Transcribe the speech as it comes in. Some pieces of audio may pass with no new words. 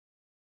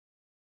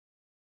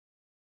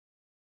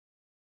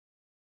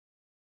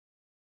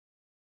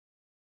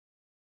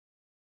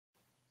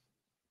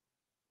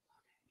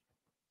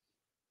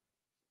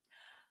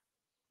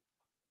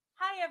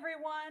Hi,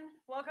 everyone.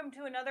 Welcome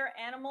to another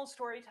Animal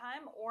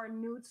Storytime or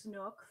Newt's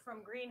Nook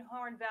from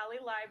Greenhorn Valley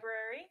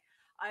Library.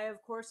 I,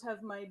 of course,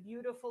 have my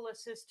beautiful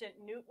assistant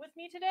Newt with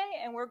me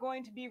today, and we're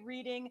going to be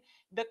reading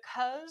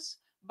Because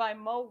by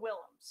Mo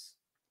Willems.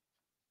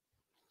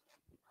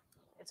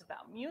 It's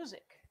about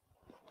music.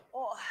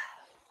 Oh,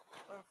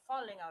 we're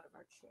falling out of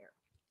our chair.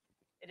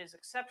 It is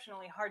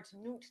exceptionally hard to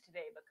Newt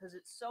today because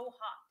it's so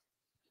hot.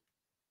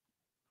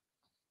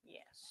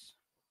 Yes.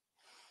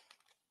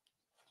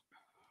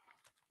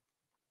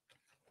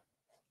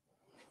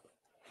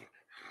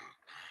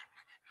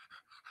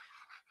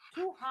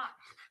 Too hot.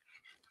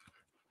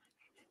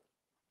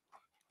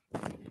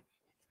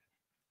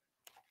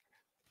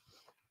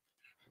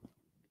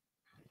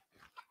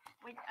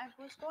 Wait,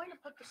 I was going to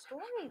put the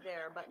story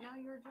there, but now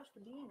you're just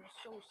being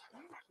so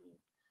stinky.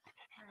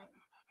 All right.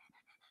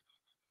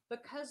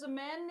 Because a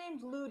man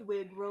named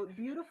Ludwig wrote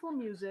beautiful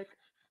music,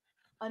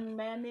 a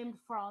man named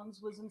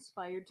Franz was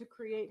inspired to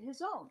create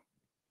his own.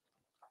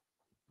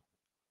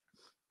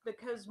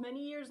 Because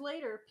many years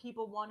later,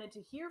 people wanted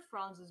to hear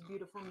Franz's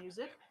beautiful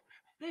music,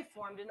 they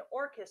formed an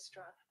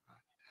orchestra.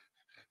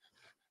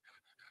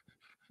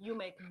 You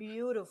make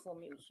beautiful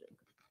music.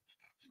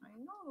 I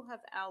know you have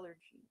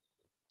allergies.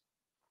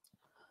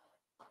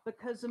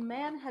 Because a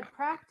man had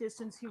practiced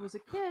since he was a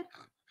kid,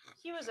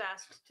 he was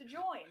asked to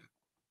join.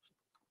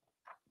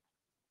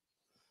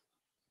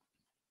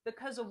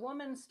 Because a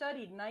woman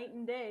studied night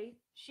and day,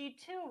 she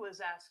too was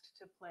asked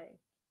to play.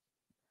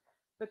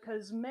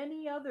 Because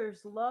many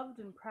others loved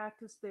and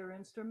practiced their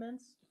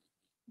instruments,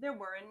 there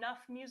were enough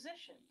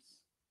musicians.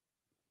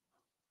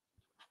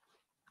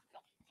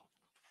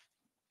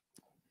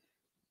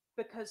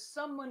 Because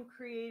someone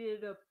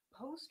created a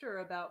poster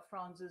about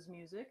Franz's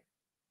music,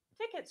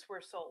 tickets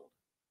were sold.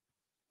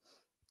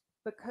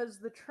 Because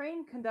the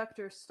train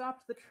conductor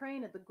stopped the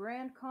train at the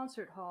Grand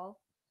Concert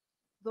Hall,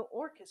 the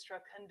orchestra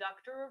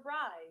conductor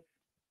arrived.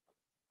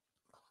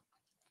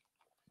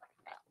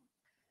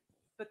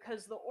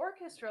 Because the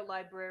orchestra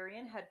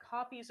librarian had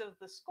copies of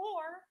the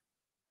score,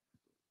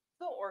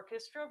 the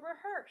orchestra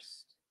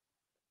rehearsed.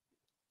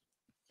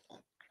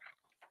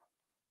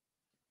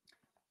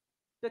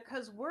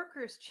 Because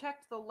workers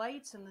checked the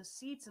lights and the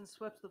seats and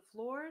swept the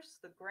floors,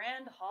 the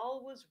grand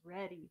hall was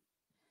ready.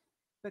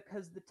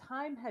 Because the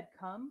time had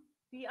come,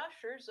 the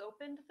ushers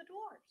opened the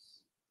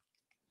doors.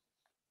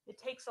 It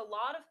takes a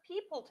lot of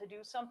people to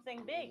do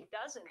something big,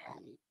 doesn't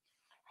it?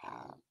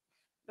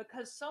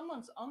 Because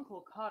someone's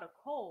uncle caught a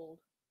cold,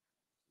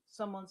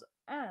 someone's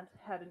aunt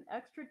had an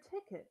extra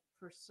ticket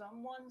for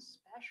someone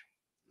special.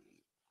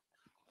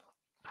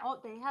 Oh,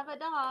 they have a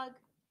dog.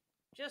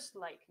 Just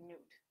like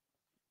Newt.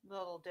 A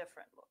little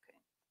different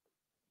looking.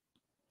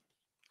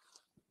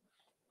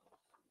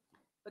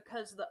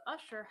 Because the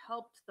usher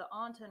helped the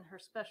aunt and her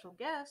special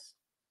guest,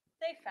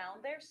 they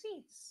found their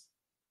seats.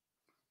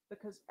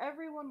 Because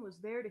everyone was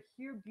there to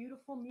hear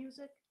beautiful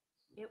music,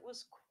 it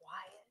was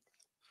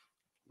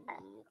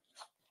quiet.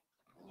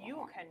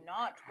 You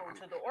cannot go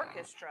to the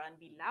orchestra and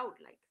be loud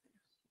like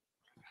this.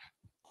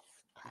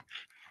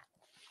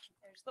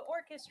 There's the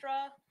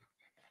orchestra.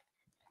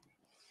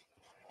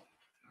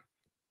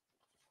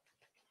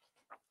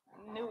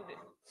 Newt,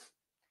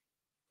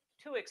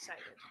 too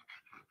excited.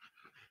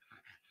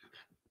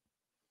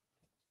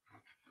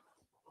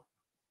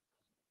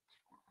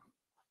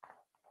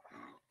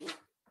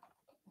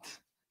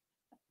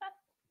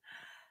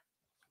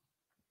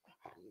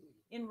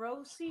 In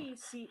row C,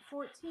 seat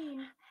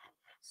 14,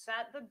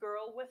 sat the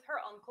girl with her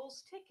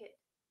uncle's ticket.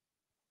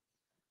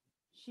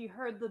 She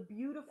heard the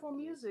beautiful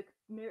music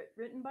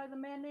written by the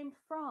man named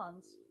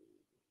Franz,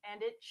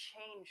 and it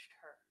changed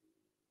her.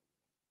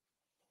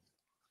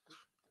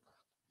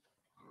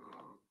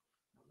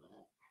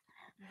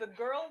 The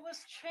girl was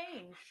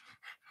changed.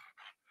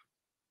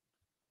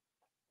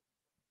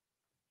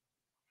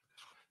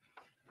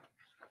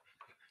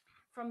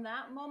 From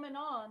that moment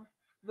on,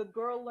 the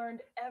girl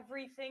learned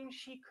everything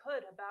she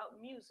could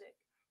about music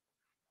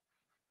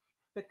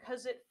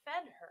because it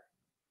fed her.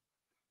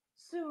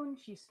 Soon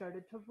she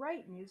started to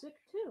write music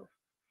too.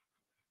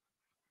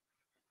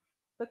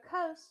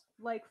 Because,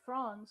 like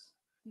Franz,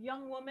 the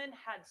young woman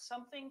had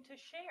something to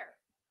share.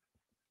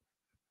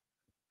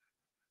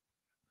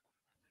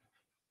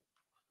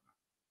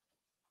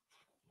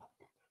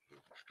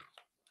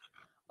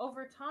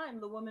 Over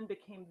time, the woman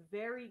became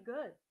very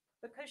good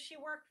because she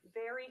worked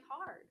very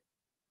hard.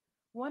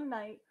 One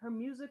night, her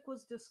music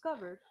was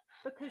discovered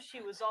because she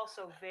was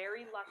also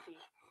very lucky.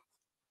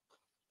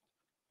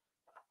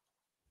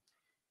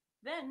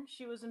 Then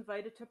she was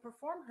invited to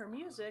perform her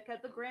music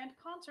at the Grand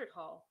Concert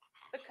Hall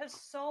because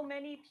so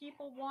many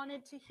people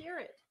wanted to hear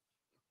it.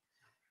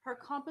 Her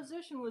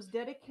composition was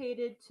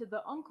dedicated to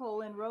the uncle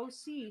in row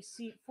C,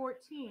 seat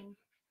 14,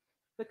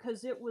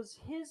 because it was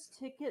his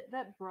ticket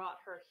that brought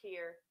her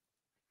here.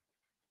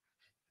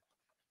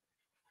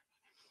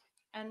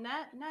 And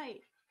that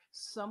night,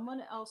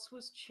 someone else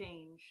was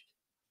changed.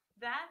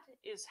 That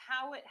is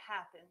how it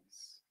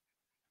happens.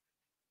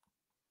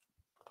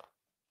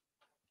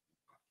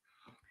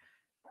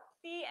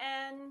 The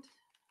end.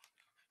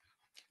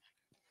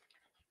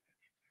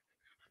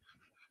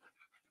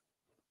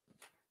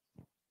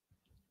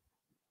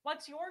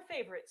 What's your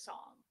favorite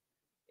song?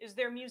 Is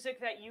there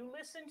music that you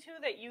listen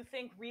to that you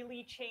think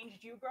really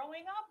changed you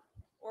growing up?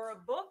 Or a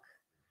book?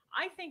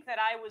 I think that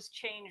I was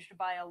changed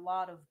by a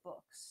lot of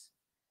books.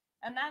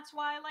 And that's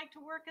why I like to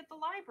work at the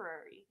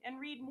library and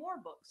read more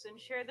books and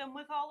share them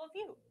with all of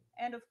you.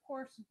 And of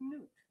course,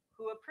 Newt,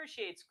 who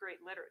appreciates great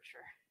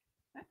literature.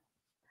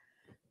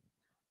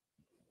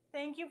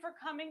 Thank you for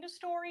coming to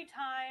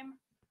Storytime.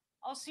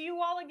 I'll see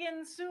you all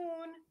again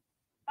soon.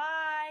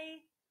 Bye.